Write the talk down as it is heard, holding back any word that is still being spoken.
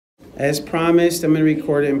As promised, I'm going to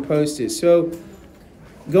record it and post it. So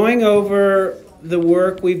going over the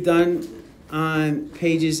work we've done on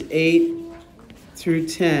pages 8 through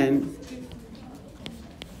 10,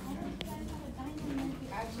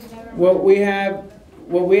 what we have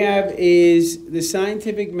is the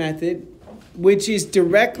scientific method, which is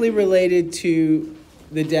directly related to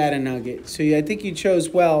the data nugget. So I think you chose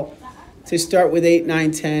well to start with 8, 9,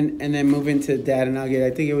 10, and then move into the data nugget. I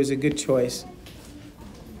think it was a good choice.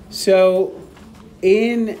 So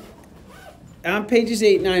on pages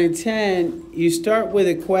 8, 9, and 10, you start with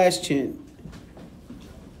a question.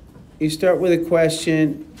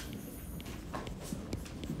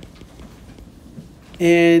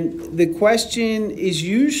 And the question is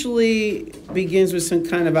usually begins with some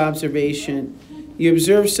kind of observation. You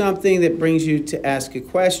observe something that brings you to ask a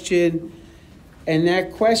question, and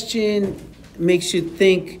that question makes you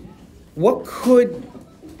think, what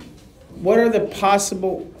are the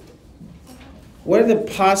possible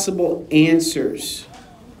answers?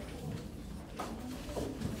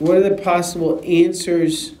 What are the possible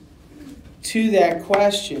answers to that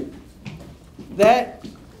question? That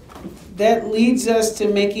leads us to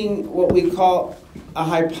making what we call a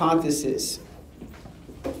hypothesis,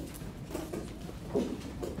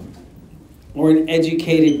 or an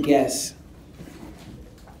educated guess.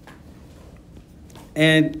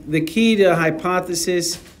 And the key to a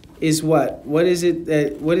hypothesis is what? What is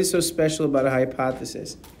so special about a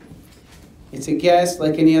hypothesis? It's a guess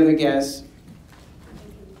like any other guess.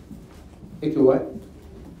 It can what?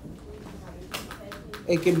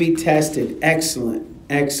 It can be tested. Excellent.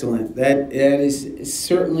 Excellent. That is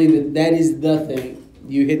certainly that is the thing.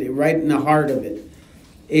 You hit it right in the heart of it.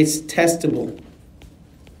 It's testable.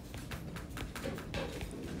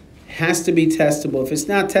 Has to be testable. If it's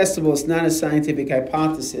not testable, it's not a scientific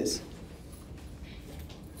hypothesis.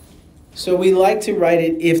 So we like to write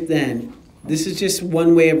it if then. This is just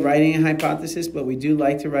one way of writing a hypothesis, but we do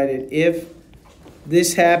like to write it if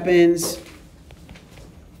this happens, ...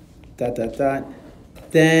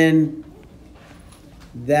 then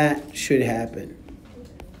that should happen.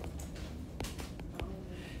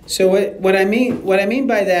 So what I mean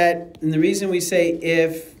by that, and the reason we say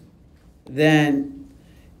if then,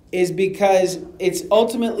 is because it's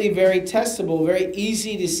ultimately very testable, very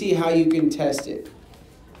easy to see how you can test it.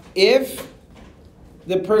 If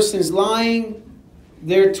the person's lying,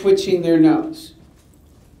 they're twitching their nose.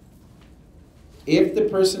 If the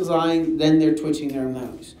person's lying, then they're twitching their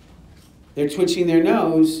nose. They're twitching their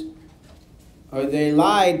nose, or they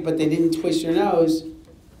lied but they didn't twitch their nose,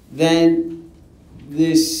 then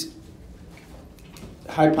this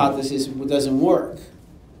hypothesis doesn't work.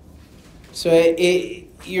 So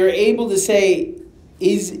you're able to say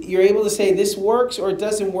this works or it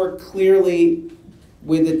doesn't work clearly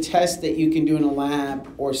with a test that you can do in a lab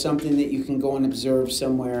or something that you can go and observe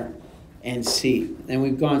somewhere and see. And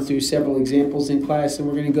we've gone through several examples in class, and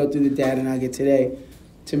we're going to go through the data nugget today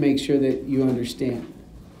to make sure that you understand.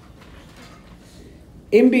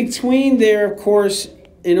 In between there, of course,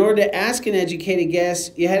 in order to ask an educated guess,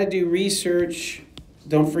 you had to do research.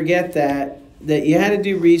 Don't forget that you had to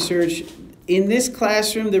do research. In this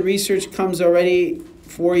classroom, the research comes already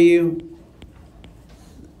for you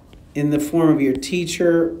in the form of your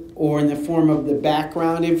teacher or in the form of the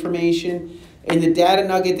background information. In the data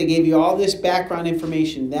nugget, they gave you all this background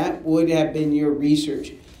information. That would have been your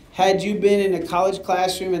research. Had you been in a college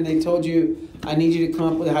classroom and they told you, I need you to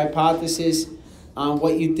come up with a hypothesis on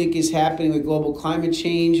what you think is happening with global climate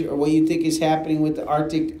change or what you think is happening with the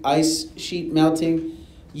Arctic ice sheet melting,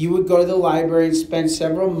 you would go to the library and spend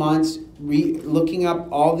several months looking up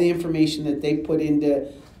all the information that they put into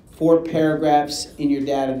 4 paragraphs in your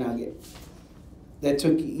data nugget.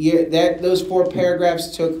 Those 4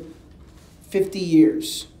 paragraphs took 50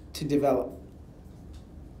 years to develop.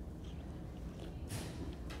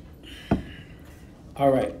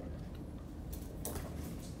 All right.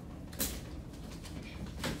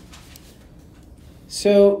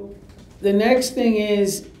 So the next thing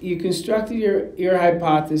is you constructed your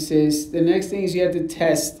hypothesis. The next thing is you have to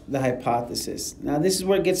test the hypothesis. Now this is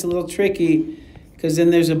where it gets a little tricky, because then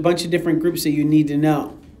there's a bunch of different groups that you need to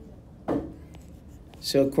know.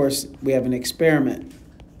 So of course we have an experiment.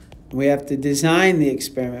 We have to design the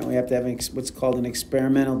experiment. We have to have what's called an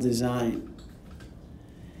experimental design.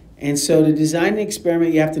 And so to design the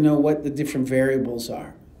experiment, you have to know what the different variables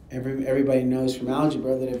are. Everybody knows from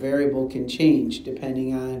algebra that a variable can change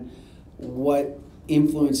depending on what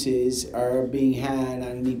influences are being had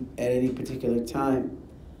on at any particular time.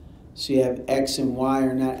 So you have x and y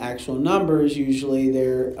are not actual numbers. Usually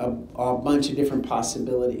they're a bunch of different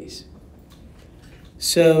possibilities.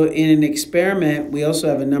 So in an experiment, we also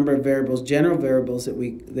have a number of variables, general variables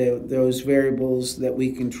those variables that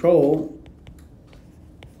we control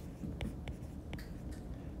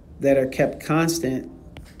that are kept constant.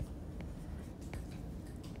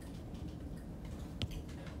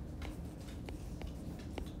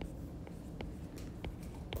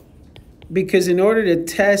 Because in order to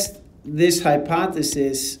test this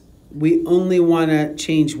hypothesis, we only want to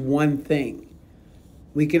change one thing.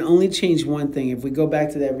 We can only change one thing. If we go back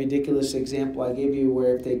to that ridiculous example I gave you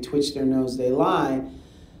where if they twitch their nose, they lie,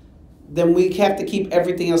 then we have to keep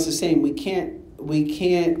everything else the same. We can't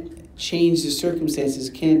change the circumstances.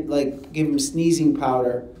 Can't like give him sneezing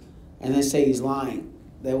powder and then say he's lying.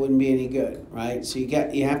 That wouldn't be any good, right? So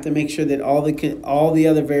you have to make sure that all the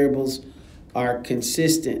other variables are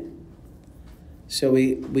consistent. So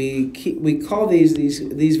we call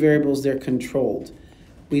these variables, they're controlled.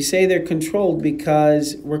 We say they're controlled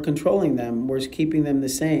because we're controlling them. We're keeping them the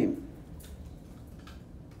same.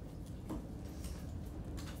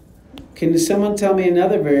 Can someone tell me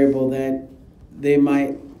another variable that they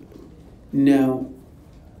might know?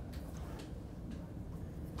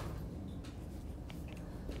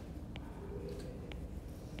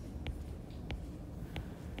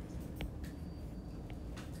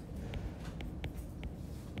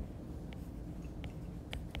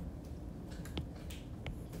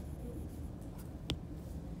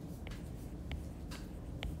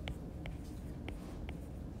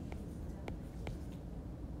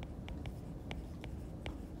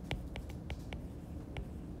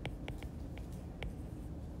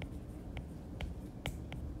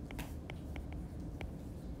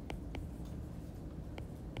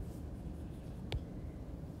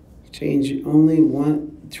 Change only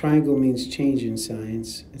one. Triangle means change in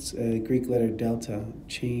science. It's a Greek letter delta.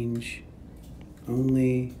 Change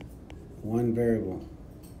only one variable.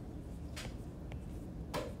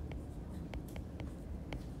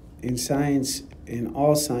 In science, in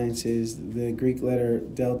all sciences, the Greek letter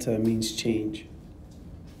delta means change.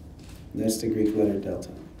 That's the Greek letter delta.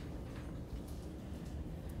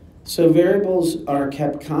 So variables are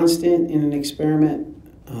kept constant in an experiment,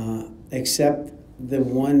 except the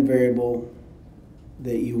one variable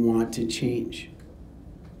that you want to change.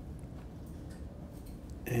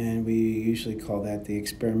 And we usually call that the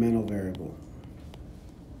experimental variable.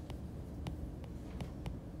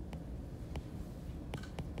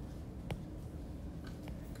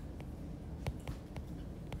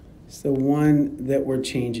 It's the one that we're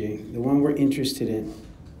changing, the one we're interested in.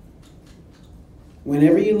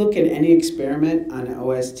 Whenever you look at any experiment on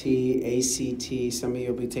OST, ACT, some of you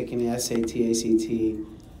will be taking the SAT, ACT,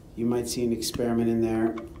 you might see an experiment in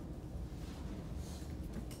there.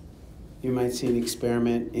 You might see an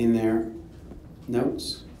experiment in their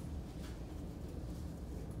notes.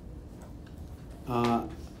 They'll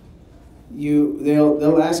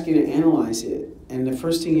ask you to analyze it. And the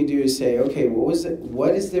first thing you do is say, okay,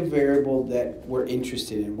 what is the variable that we're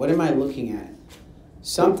interested in? What am I looking at?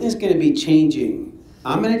 Something's going to be changing.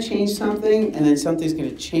 I'm going to change something, and then something's going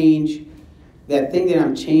to change. That thing that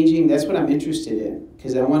I'm changing, that's what I'm interested in,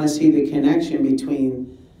 because I want to see the connection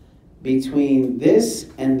between this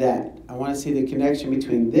and that. I want to see the connection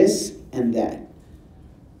between this and that.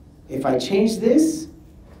 If I change this,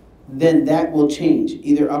 then that will change,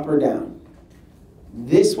 either up or down.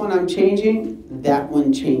 This one I'm changing, that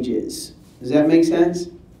one changes. Does that make sense?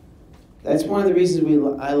 That's one of the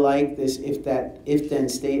reasons I like this if-then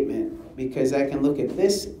statement, because I can look at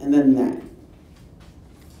this and then that.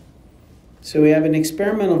 So we have an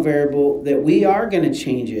experimental variable that we are going to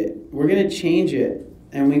change it. We're going to change it.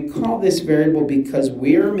 And we call this variable because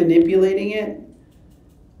we're manipulating it.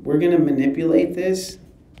 We're going to manipulate this.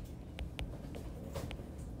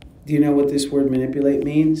 Do you know what this word manipulate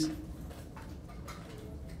means?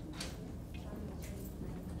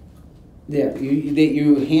 Yeah, that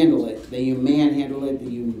you handle it, that you manhandle it, that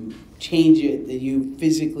you change it, that you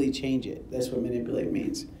physically change it. That's what manipulate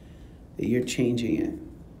means, that you're changing it.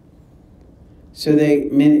 So the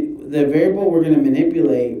variable we're going to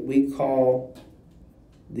manipulate, we call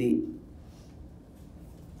the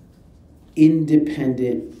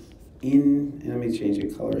independent, and let me change the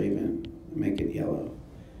color even, make it yellow.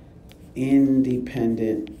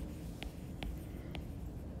 Independent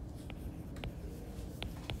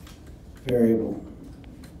variable.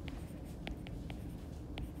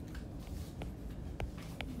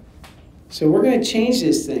 So we're going to change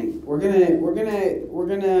this thing. We're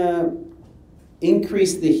going to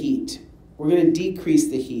increase the heat. We're going to decrease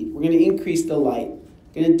the heat. We're going to increase the light.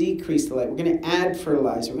 We're going to decrease the light. We're going to add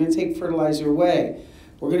fertilizer. We're going to take fertilizer away.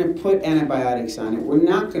 We're going to put antibiotics on it. We're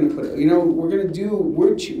not going to put,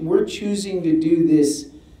 we're choosing to do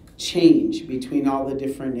this change between all the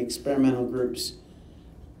different experimental groups.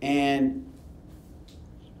 And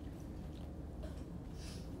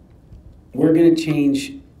we're going to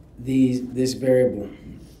change this variable.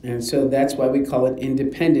 And so that's why we call it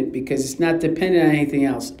independent, because it's not dependent on anything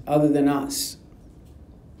else other than us.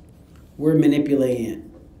 We're manipulating it.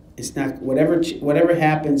 It's not, whatever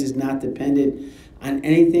happens is not dependent on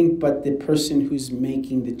anything but the person who's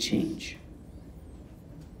making the change.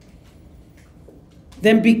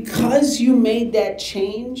 Then because you made that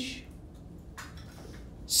change,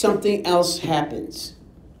 something else happens.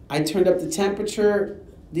 I turned up the temperature,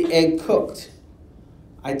 the egg cooked.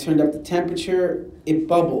 I turned up the temperature, it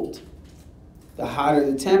bubbled. The hotter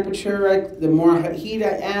the temperature, the more heat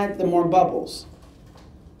I add, the more bubbles.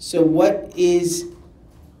 So what is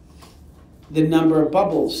the number of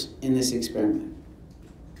bubbles in this experiment?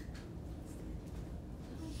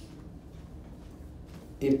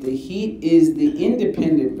 If the heat is the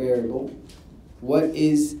independent variable, what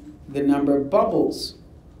is the number of bubbles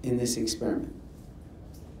in this experiment?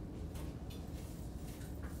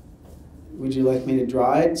 Would you like me to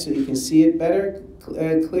draw it so you can see it better,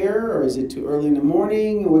 clearer, or is it too early in the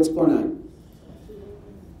morning? What's going on?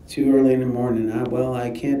 Too early in the morning. Well,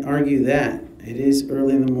 I can't argue that. It is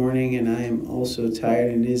early in the morning and I am also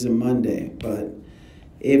tired and it is a Monday. But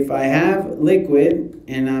if I have liquid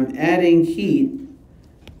and I'm adding heat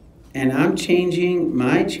and I'm changing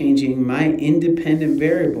my independent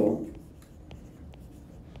variable,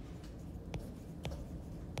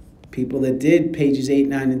 people that did pages 8,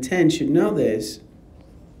 9, and 10 should know this.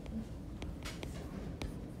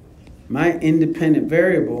 My independent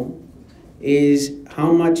variable is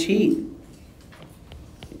how much heat.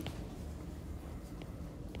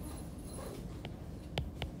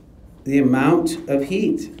 The amount of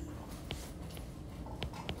heat.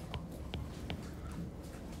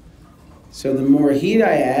 So the more heat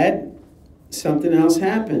I add, something else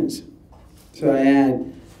happens. So I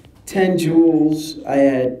add 10 joules, I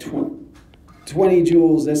add 20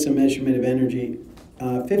 joules, that's a measurement of energy,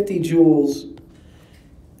 50 joules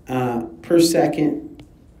per second.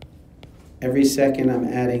 Every second I'm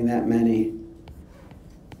adding that many.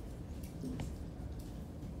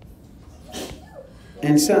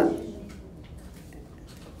 And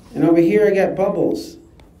over here I got bubbles.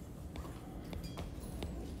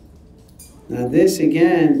 Now this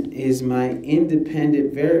again is my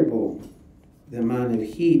independent variable. The amount of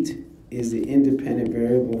heat is the independent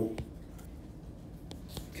variable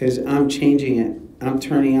because I'm changing it. I'm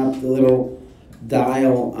turning up the little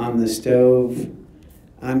dial on the stove.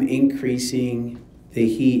 I'm increasing the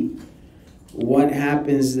heat. What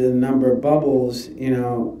happens to the number of bubbles?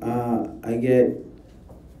 I get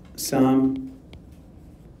some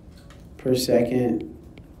per second.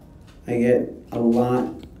 I get a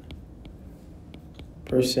lot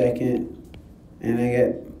per second, and I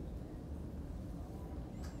get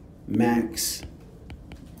max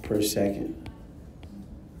per second.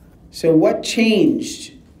 So what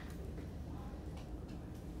changed?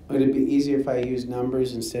 Would it be easier if I used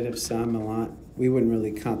numbers instead of sum a lot? We wouldn't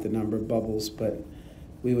really count the number of bubbles, but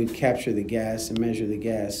we would capture the gas and measure the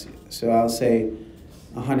gas. So I'll say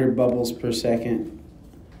 100 bubbles per second,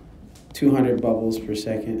 200 bubbles per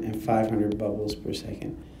second, and 500 bubbles per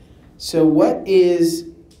second. So what is,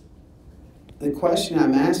 the question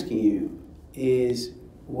I'm asking you is,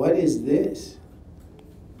 what is this?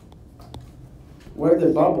 What are the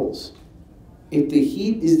bubbles? If the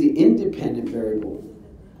heat is the independent variable,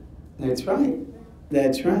 that's right.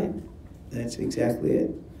 That's right. That's exactly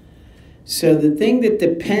it. So the thing that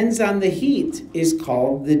depends on the heat is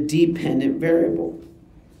called the dependent variable.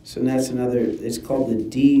 So that's another, it's called the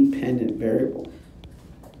dependent variable.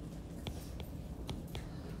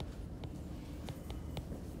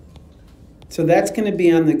 So that's going to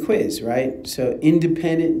be on the quiz, right? So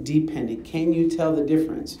independent, dependent. Can you tell the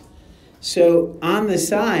difference? So on the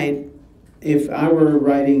side, if I were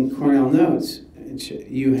writing Cornell notes,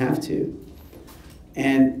 you have to.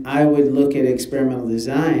 And I would look at experimental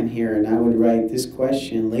design here and I would write this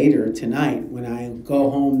question later tonight when I go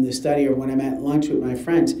home to study or when I'm at lunch with my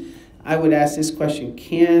friends. I would ask this question: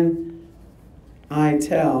 can I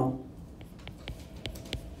tell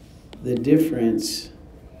the difference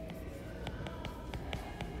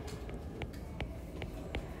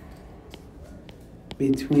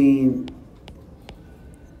between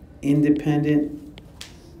independent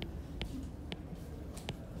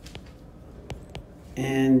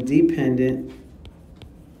and dependent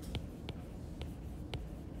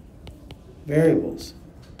variables?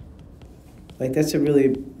 Like that's a really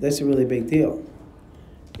big deal.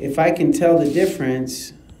 if I can tell the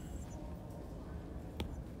difference,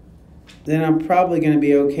 then I'm probably going to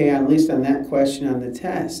be okay, at least on that question on the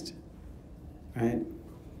test, right?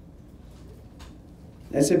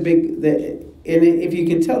 That's a big, and if you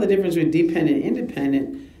can tell the difference with dependent and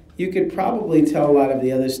independent, you could probably tell a lot of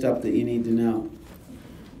the other stuff that you need to know.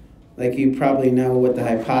 Like you probably know what the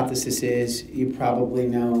hypothesis is, you probably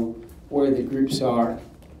know where the groups are.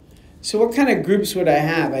 So what kind of groups would I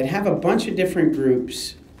have? I'd have a bunch of different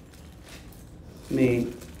groups.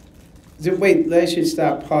 Wait, I should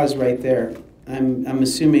stop, pause right there. I'm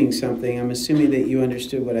assuming something. I'm assuming that you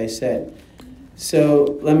understood what I said.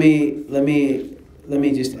 So let me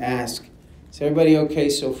just ask. Is everybody okay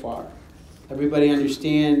so far? Everybody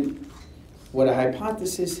understand what a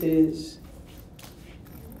hypothesis is?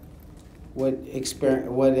 How to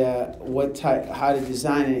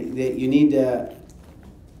design it? That you need to.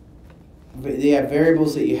 They have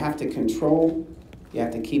variables that you have to control. You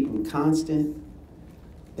have to keep them constant.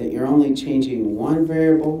 That you're only changing one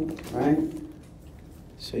variable, right?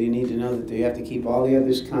 So you need to know that you have to keep all the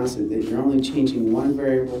others constant, that you're only changing one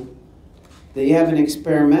variable. That you have an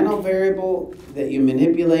experimental variable that you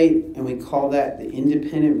manipulate, and we call that the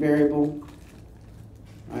independent variable.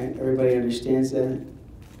 Right? Everybody understands that?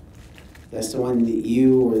 That's the one that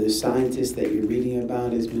you or the scientist that you're reading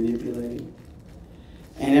about is manipulating.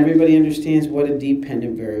 And everybody understands what a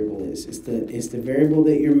dependent variable is. It's the variable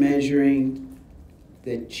that you're measuring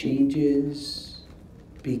that changes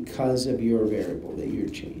because of your variable that you're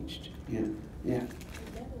changed. Yeah, yeah.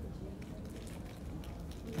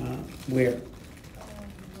 Where?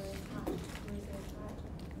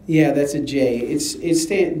 Yeah, that's a J.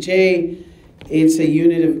 J. It's a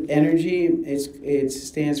unit of energy. It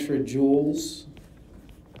stands for joules,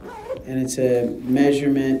 and it's a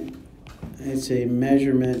measurement. It's a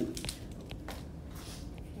measurement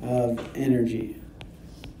of energy.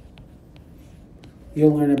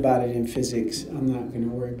 You'll learn about it in physics. I'm not going to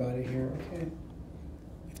worry about it here, okay?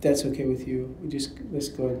 If that's okay with you, let's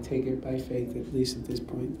go and take it by faith, at least at this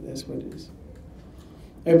point. That's what it is.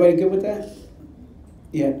 Everybody good with that?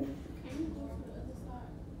 Yeah.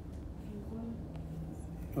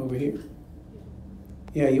 Over here.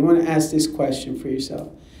 Yeah, you want to ask this question for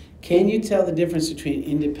yourself. Can you tell the difference between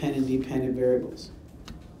independent and dependent variables?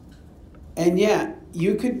 And yeah,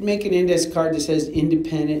 you could make an index card that says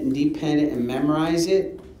independent and dependent and memorize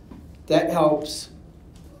it. That helps.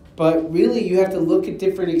 But really, you have to look at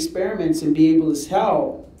different experiments and be able to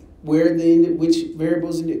tell which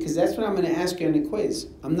variables, because that's what I'm going to ask you on the quiz.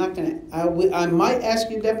 I might ask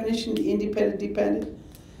you a definition of independent, dependent,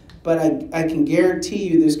 but I can guarantee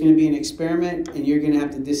you there's going to be an experiment and you're going to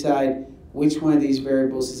have to decide which one of these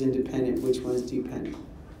variables is independent, which one is dependent.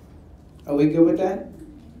 Are we good with that?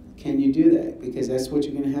 Can you do that? Because that's what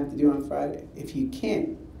you're going to have to do on Friday. If you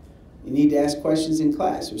can't, you need to ask questions in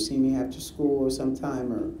class or see me after school or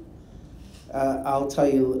sometime. Or I'll tell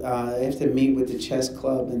you, I have to meet with the chess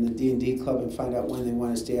club and the D&D club and find out when they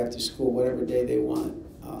want to stay after school, whatever day they want.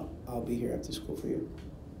 I'll be here after school for you.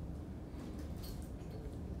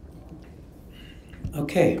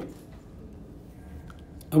 Okay.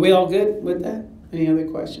 Are we all good with that? Any other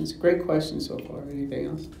questions? Great questions so far. Anything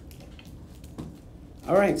else?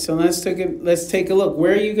 All right, so let's take a look.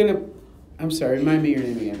 Where are you going to... I'm sorry, remind me your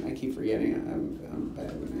name again. I keep forgetting. I'm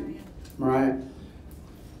bad with names. Mariah.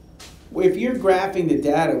 If you're graphing the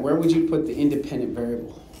data, where would you put the independent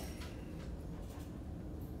variable?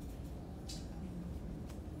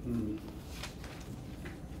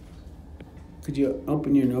 Could you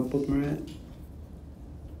open your notebook, Mariah?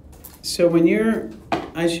 So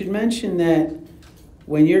I should mention that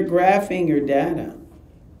when you're graphing your data,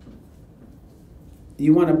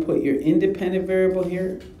 you want to put your independent variable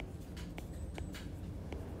here.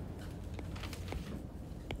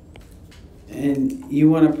 And you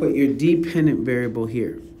want to put your dependent variable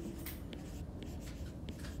here.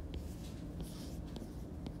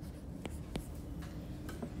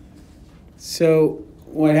 So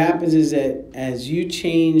what happens is that as you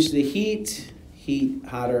change the heat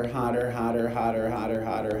hotter, hotter, hotter, hotter, hotter,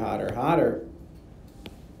 hotter, hotter, hotter,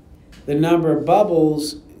 the number of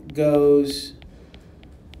bubbles goes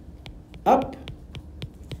up.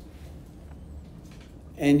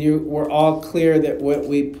 And we're all clear that what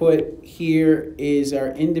we put here is our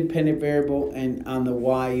independent variable, and on the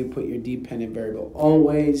y you put your dependent variable.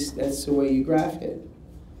 Always, that's the way you graph it.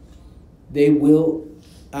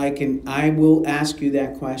 I will ask you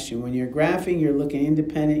that question. When you're graphing, you're looking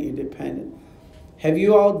independent, you're dependent. Have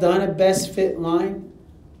you all done a best fit line?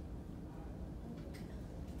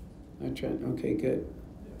 Okay, good.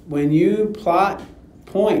 When you plot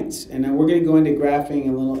points, and now we're going to go into graphing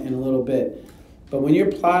in a little bit. But when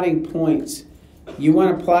you're plotting points, you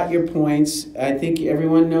want to plot your points. I think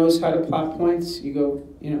everyone knows how to plot points. You go,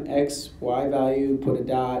 X, Y value, put a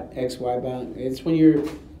dot, X, Y value. It's when you're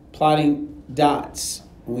plotting dots.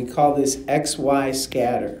 And we call this XY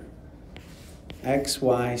scatter.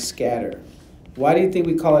 XY scatter. Why do you think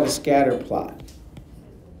we call it a scatter plot?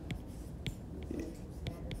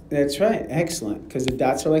 That's right. Excellent. Because the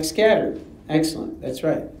dots are like scattered. Excellent. That's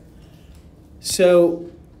right.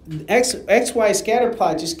 So XY scatter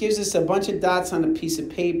plot just gives us a bunch of dots on a piece of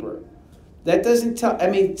paper. That doesn't tell,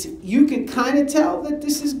 you can kind of tell that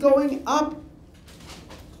this is going up,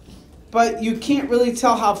 but you can't really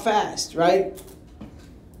tell how fast, right?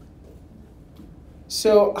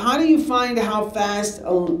 So how do you find how fast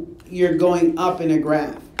you're going up in a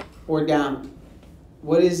graph or down?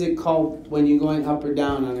 What is it called when you're going up or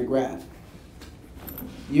down on a graph?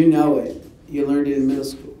 You know it. You learned it in middle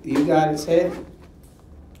school. You got it, say it.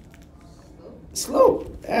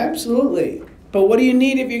 Slope, absolutely. But what do you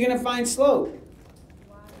need if you're going to find slope?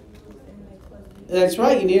 That's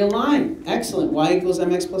right, you need a line. Excellent. Y equals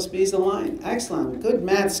mx plus b is the line. Excellent. Good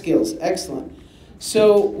math skills. Excellent.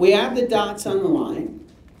 So we have the dots on the line.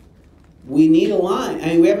 We need a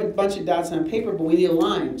line. We have a bunch of dots on paper, but we need a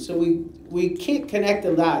line. So we can't connect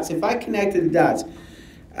the dots. If I connected the dots,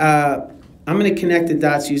 I'm going to connect the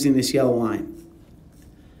dots using this yellow line.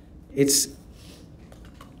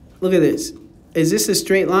 Look at this. Is this a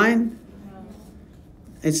straight line? No.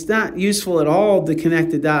 It's not useful at all to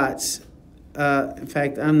connect the dots. In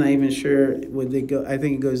fact, I'm not even sure would they go. I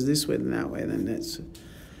think it goes this way than that way. Then that's.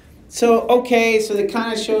 So okay, so that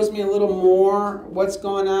kind of shows me a little more what's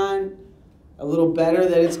going on, a little better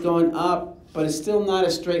that it's going up, but it's still not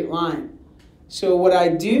a straight line. So what I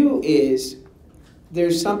do is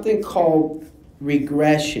there's something called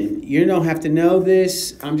regression. You don't have to know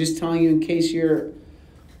this. I'm just telling you in case you're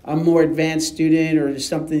a more advanced student or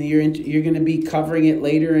something you're going to be covering it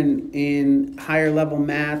later in higher level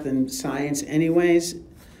math and science anyways.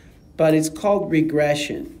 But it's called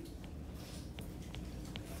regression.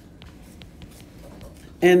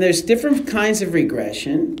 And there's different kinds of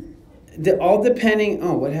regression, all depending.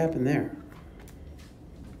 Oh, what happened there?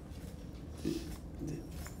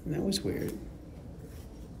 That was weird.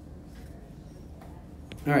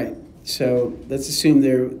 All right, so let's assume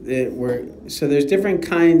so there's different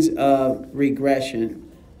kinds of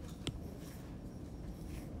regression.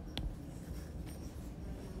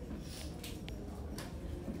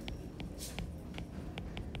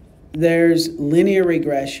 There's linear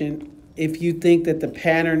regression if you think that the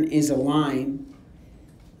pattern is a line.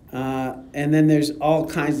 And then there's all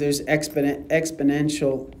kinds, there's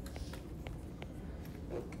exponential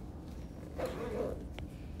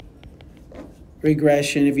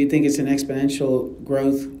regression if you think it's an exponential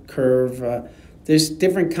growth curve. There's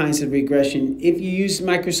different kinds of regression. If you use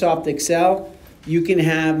Microsoft Excel, you can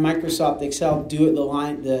have Microsoft Excel do it the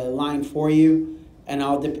line for you. And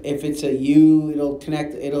if it's a U, it'll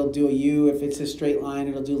do a U. If it's a straight line,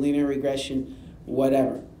 it'll do linear regression,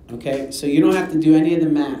 whatever. Okay, so you don't have to do any of the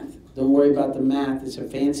math. Don't worry about the math. It's a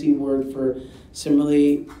fancy word for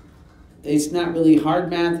similarly. It's not really hard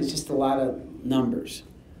math. It's just a lot of numbers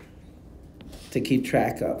to keep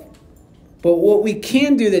track of. But what we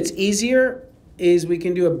can do that's easier is we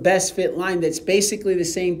can do a best fit line that's basically the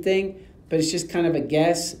same thing, but it's just kind of a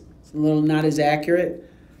guess. It's a little not as accurate.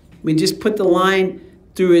 We just put the line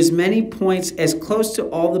through as many points, as close to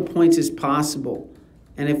all the points as possible.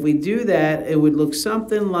 And if we do that, it would look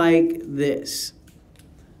something like this.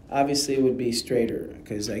 Obviously, it would be straighter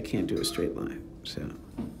because I can't do a straight line. So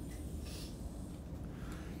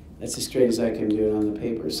that's as straight as I can do it on the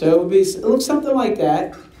paper. So it looks something like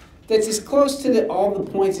that. That's as close to all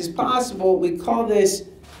the points as possible. We call this,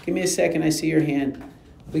 give me a second, I see your hand.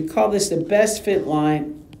 We call this the best fit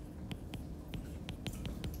line.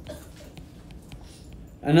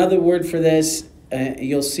 Another word for this,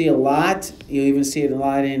 you'll see a lot. You'll even see it a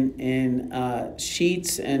lot in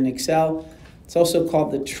Sheets and Excel. It's also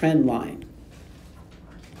called the trend line.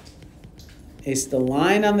 It's the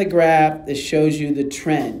line on the graph that shows you the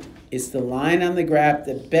trend. It's the line on the graph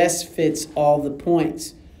that best fits all the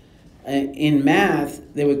points. In math,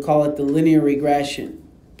 they would call it the linear regression.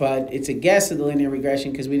 But it's a guess of the linear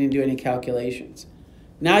regression because we didn't do any calculations.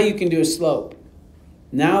 Now you can do a slope.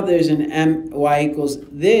 Now there's an y equals,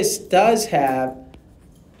 this does have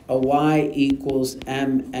a y equals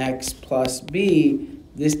mx plus b.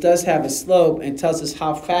 This does have a slope and tells us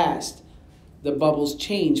how fast the bubbles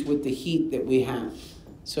change with the heat that we have.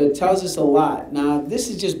 So it tells us a lot. Now, this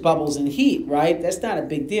is just bubbles and heat, right? That's not a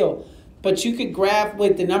big deal. But you could graph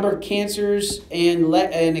with the number of cancers and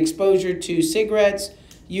exposure to cigarettes.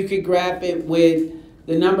 You could graph it with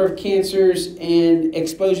the number of cancers and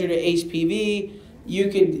exposure to HPV. You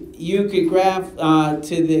could graph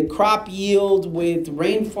to the crop yield with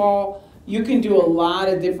rainfall. You can do a lot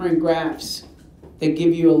of different graphs that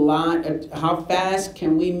give you a lot of how fast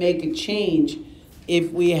can we make a change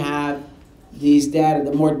if we have these data.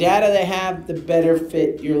 The more data they have, the better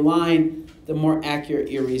fit your line, the more accurate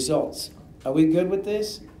your results. Are we good with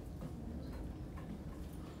this?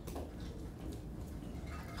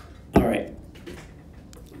 All right.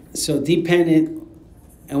 So dependent,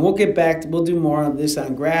 and we'll get back to, we'll do more of this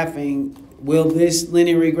on graphing. Will this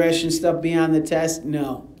linear regression stuff be on the test?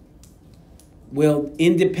 No. Will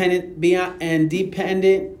independent be on, and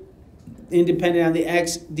independent on the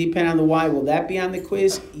X, dependent on the Y, will that be on the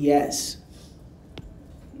quiz? Yes.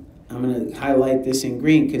 I'm going to highlight this in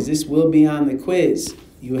green because this will be on the quiz.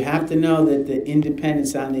 You have to know that the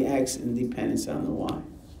independence on the X and dependence on the Y.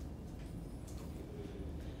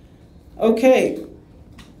 Okay.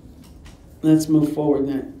 Let's move forward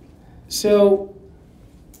then. So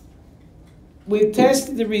we've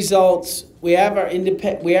tested the results. We have our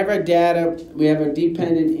data. We have our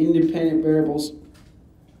dependent, independent variables.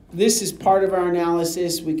 This is part of our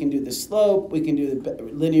analysis. We can do the slope. We can do the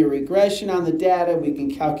linear regression on the data. We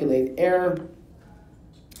can calculate error.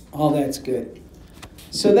 All that's good.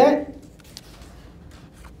 So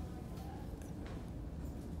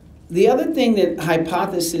the other thing that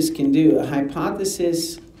hypothesis can do, a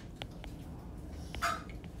hypothesis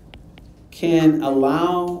can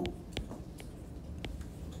allow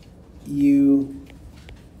you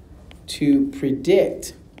to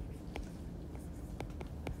predict.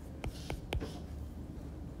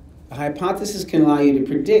 A hypothesis can allow you to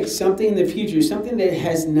predict something in the future, something that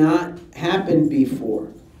has not happened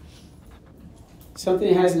before, something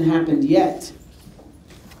that hasn't happened yet.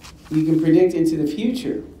 You can predict into the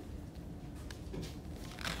future.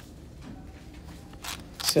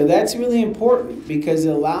 So that's really important because it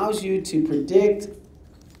allows you to predict.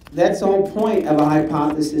 That's the whole point of a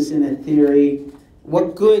hypothesis and a theory.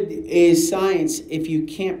 What good is science if you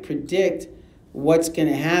can't predict what's going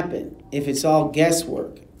to happen, if it's all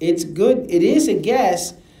guesswork? It's good. It is a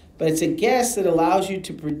guess, but it's a guess that allows you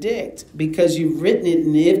to predict because you've written it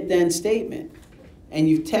in the if-then statement and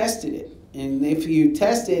you've tested it. And if you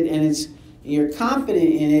test it and you're confident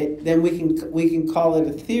in it, then we can call it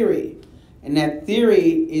a theory. And that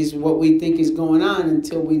theory is what we think is going on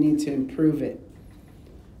until we need to improve it.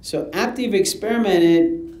 So after you've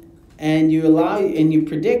experimented and you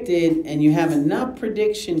predicted and you have enough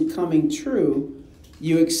prediction coming true,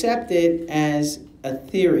 you accept it as a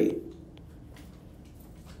theory.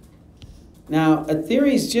 Now, a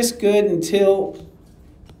theory is just good until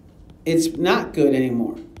it's not good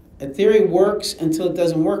anymore. A theory works until it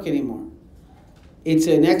doesn't work anymore. It's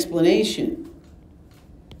an explanation.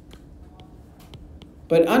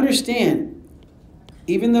 But understand,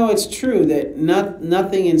 even though it's true that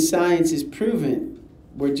nothing in science is proven,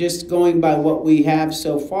 we're just going by what we have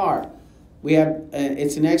so far. We have,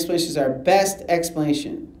 it's an explanation, it's our best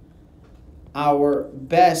explanation. Our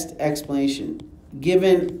best explanation.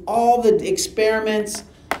 Given all the experiments,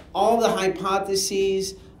 all the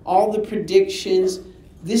hypotheses, all the predictions,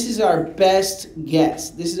 this is our best guess.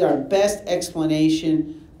 This is our best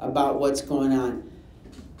explanation about what's going on.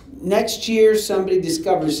 Next year, somebody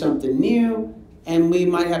discovers something new, and we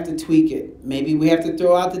might have to tweak it. Maybe we have to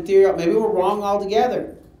throw out the theory. Maybe we're wrong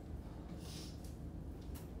altogether.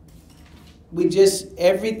 We just,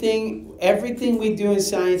 everything we do in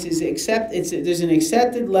science is there's an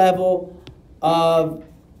accepted level of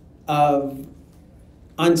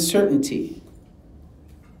uncertainty.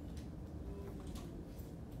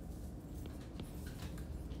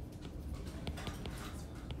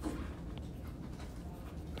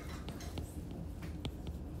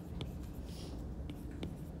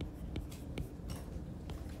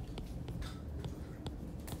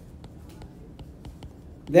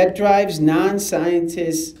 That drives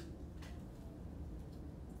non-scientists.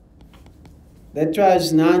 That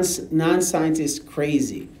drives non-scientists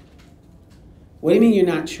crazy. What do you mean you're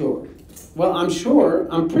not sure? Well, I'm sure.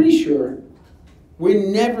 I'm pretty sure. We're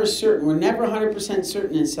never certain. We're never 100%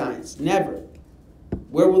 certain in science. Never.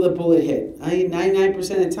 Where will the bullet hit? 99% of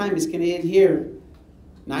the time, it's going to hit here.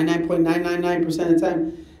 99.999% of the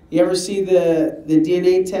time. You ever see the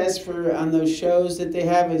DNA test on those shows that they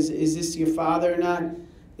have? Is this your father or not?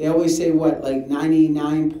 They always say what, like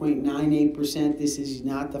 99.98% this is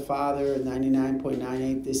not the father, or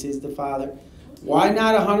 99.98 this is the father. Why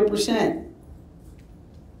not 100%?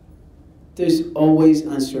 There's always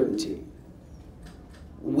uncertainty.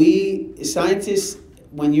 We scientists,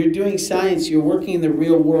 when you're doing science, you're working in the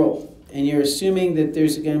real world, and you're assuming that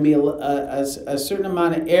there's going to be a certain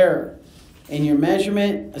amount of error in your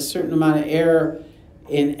measurement, a certain amount of error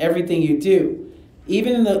in everything you do.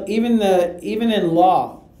 Even in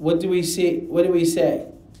law, what do we see? What do we say?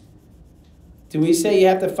 Do we say you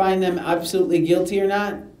have to find them absolutely guilty or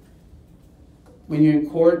not? When you're in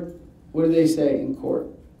court, what do they say in court?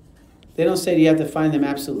 They don't say you have to find them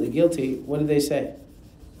absolutely guilty. What do they say?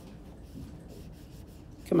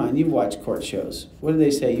 Come on, you've watched court shows. What do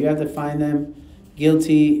they say? You have to find them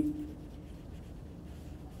guilty.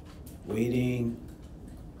 Waiting.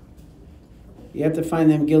 You have to find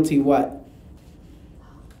them guilty what?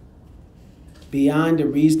 Beyond a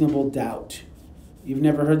reasonable doubt. You've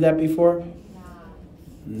never heard that before?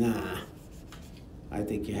 Nah. I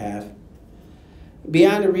think you have.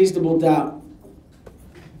 Beyond a reasonable doubt.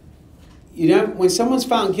 You know, when someone's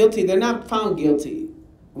found guilty, they're not found guilty.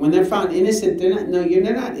 When they're found innocent, they're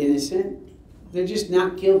not innocent. They're just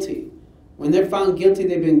not guilty. When they're found guilty,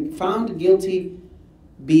 they've been found guilty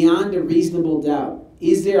beyond a reasonable doubt.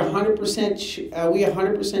 Is there 100%, are we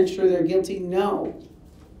 100% sure they're guilty? No.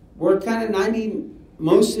 We're kind of 90,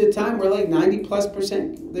 most of the time, we're like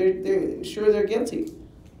 90+%, they're sure they're guilty.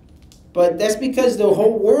 But that's because the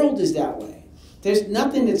whole world is that way. There's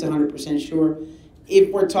nothing that's 100% sure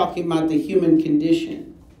if we're talking about the human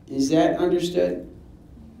condition. Is that understood?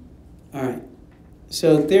 All right.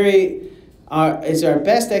 So theory is our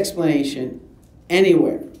best explanation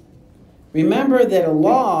anywhere. Remember that a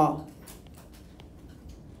law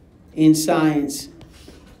in science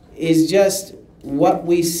is just what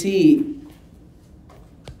we see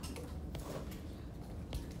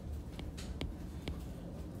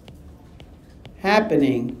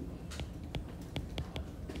happening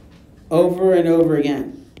over and over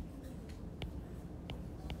again.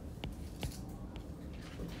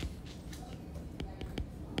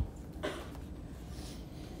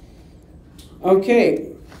 Okay.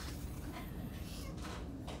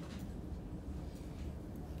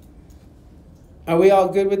 Are we all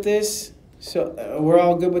good with this? So we're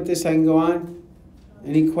all good with this. I can go on.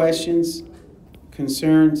 Any questions,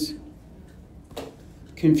 concerns,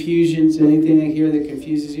 confusions, anything in here that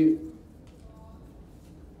confuses you?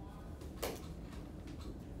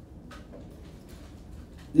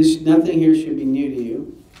 Nothing here should be new to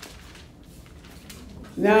you.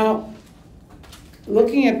 Now,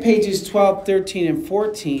 looking at pages 12, 13, and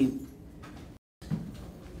 14,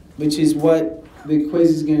 which is what the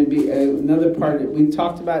quiz is going to be, another part of it. We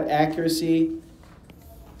talked about accuracy.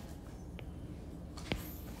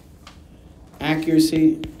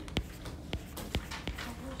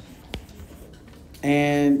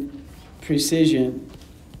 And precision.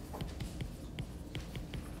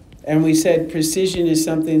 And we said precision is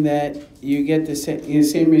something that you get the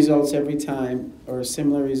same results every time, or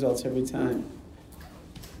similar results every time.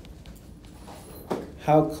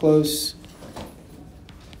 How close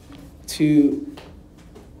to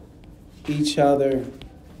each other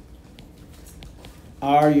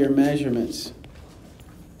are your measurements?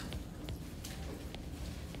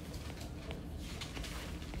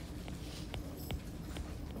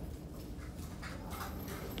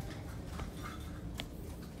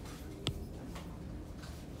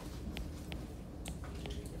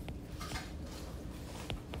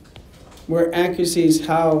 Where accuracy is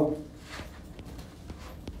how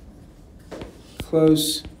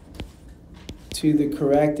close to the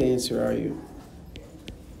correct answer are you?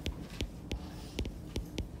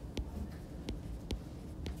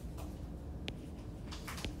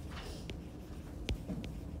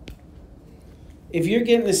 If you're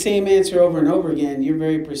getting the same answer over and over again, you're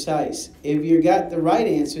very precise. If you got the right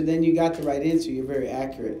answer, then you got the right answer. You're very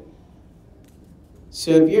accurate.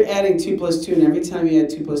 So if you're adding 2 plus 2, and every time you add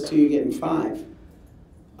 2 plus 2, you're getting 5,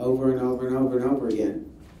 over and over and over and over again,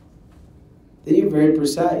 then you're very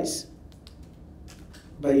precise,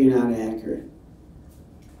 but you're not accurate.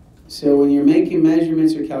 So when you're making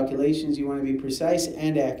measurements or calculations, you want to be precise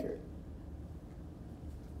and accurate.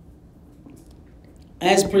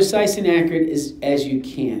 As precise and accurate as you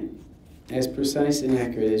can. As precise and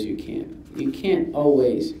accurate as you can. You can't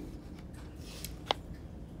always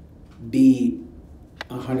be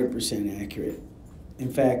 100% accurate.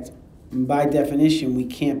 In fact, by definition, we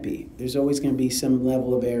can't be. There's always going to be some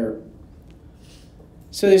level of error.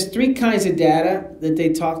 So there's 3 kinds of data that they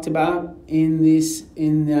talked about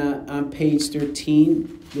on page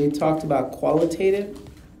 13. They talked about qualitative,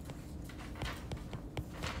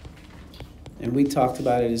 and we talked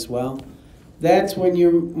about it as well. That's when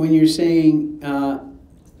you're saying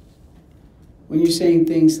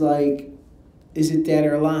things like, is it dead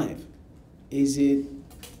or alive? Is it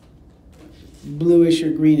bluish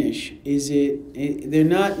or greenish? They're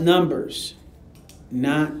not numbers.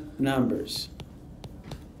 Not numbers.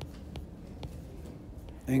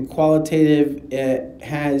 And qualitative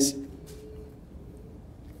has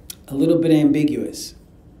a little bit ambiguous.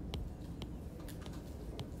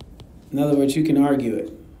 In other words, you can argue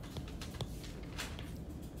it.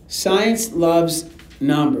 Science loves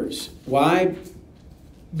numbers. Why?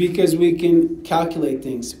 Because we can calculate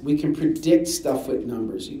things. We can predict stuff with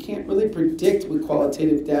numbers. You can't really predict with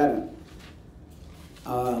qualitative data.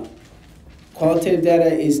 Qualitative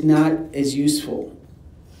data is not as useful.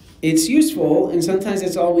 It's useful, and sometimes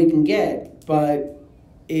that's all we can get, but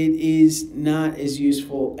it is not as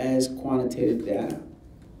useful as quantitative data.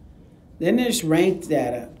 Then there's ranked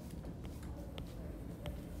data.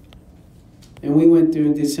 And we went through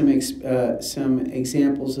and did some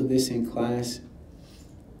examples of this in class.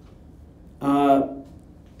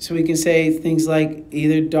 So we can say things like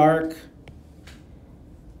either dark,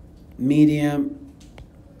 medium,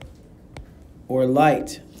 or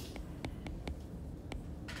light.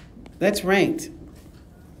 That's ranked.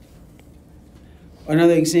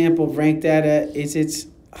 Another example of ranked data is it's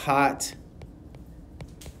hot,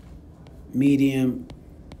 medium,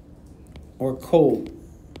 or cold.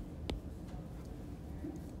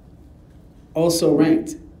 Also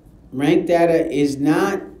ranked. Ranked data is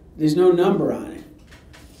not, there's no number on it.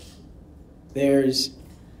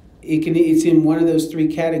 It's in one of those three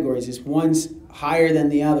categories. It's one's higher than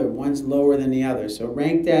the other, one's lower than the other. So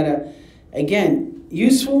ranked data, again,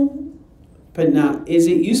 useful, but not. Is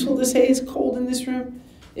it useful to say it's cold in this room?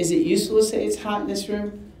 Is it useful to say it's hot in this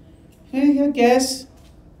room? I guess.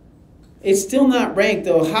 It's still not ranked,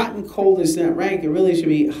 though. Hot and cold is not ranked. It really should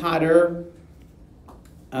be hotter,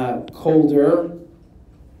 colder.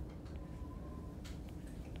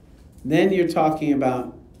 Then you're talking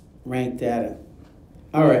about ranked data.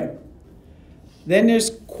 All right. Then there's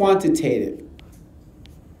quantitative.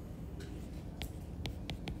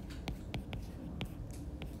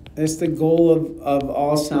 That's the goal of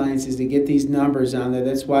all science, is to get these numbers on there.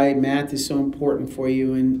 That's why math is so important for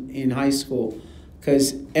you in high school,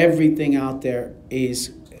 because everything out there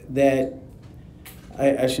is that,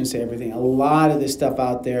 I shouldn't say everything, a lot of the stuff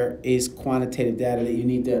out there is quantitative data that you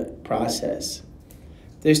need to process.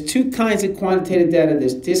 There's two kinds of quantitative data.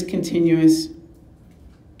 There's discontinuous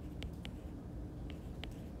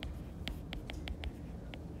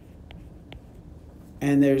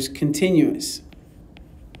and there's continuous.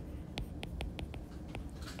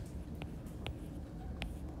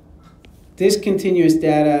 Discontinuous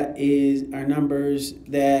data are numbers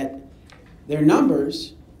that, they're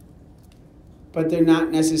numbers, but they're not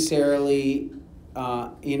necessarily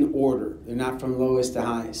in order. They're not from lowest to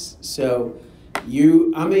highest. So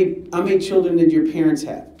how many children did your parents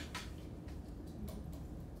have?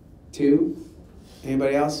 2?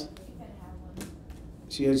 Anybody else?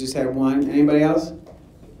 She just had 1. Anybody else?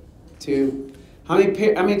 2. How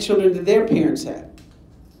many children did their parents have?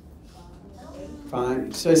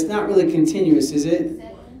 5. So it's not really continuous, is it?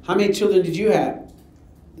 7. How many children did you have?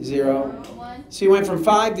 0. 1. So you went from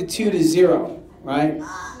 5 to 2 to 0, right?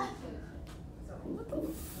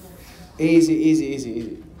 Easy, easy, easy,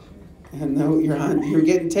 easy. No, you're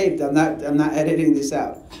getting taped. I'm not editing this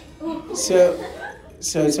out. So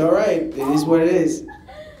it's all right. It is what it is.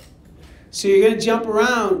 So you're going to jump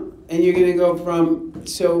around, and you're going to go from,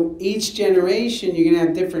 so each generation you're going to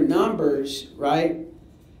have different numbers, right?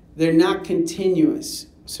 They're not continuous.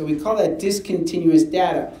 So we call that discontinuous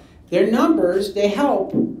data. They're numbers, they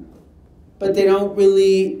help, but they don't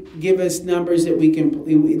really give us numbers that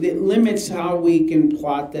it limits how we can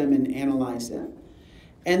plot them and analyze them.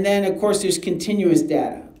 And then, of course, there's continuous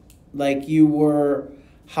data, like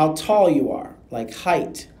how tall you are, like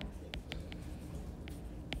height.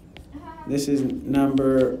 This is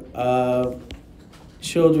number of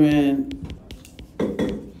children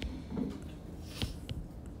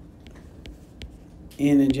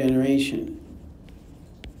in a generation.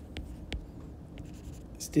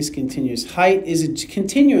 It's discontinuous. Height is a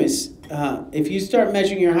continuous. If you start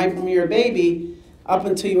measuring your height from you're a baby up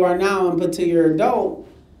until you are now, up until you're an adult,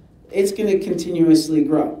 it's going to continuously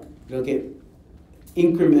grow. It'll get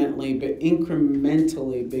incrementally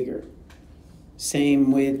bigger.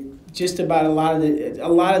 Same with just about a lot of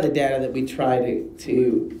the data that we try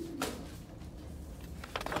to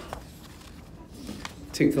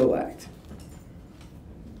collect.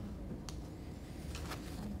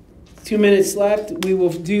 2 minutes left. We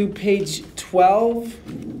will do page 12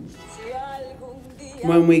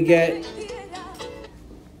 when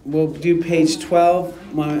we'll do page 12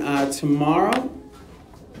 tomorrow.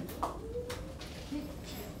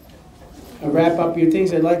 wrap up your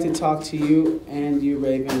things, I'd like to talk to you and you,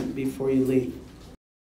 Raven, before you leave.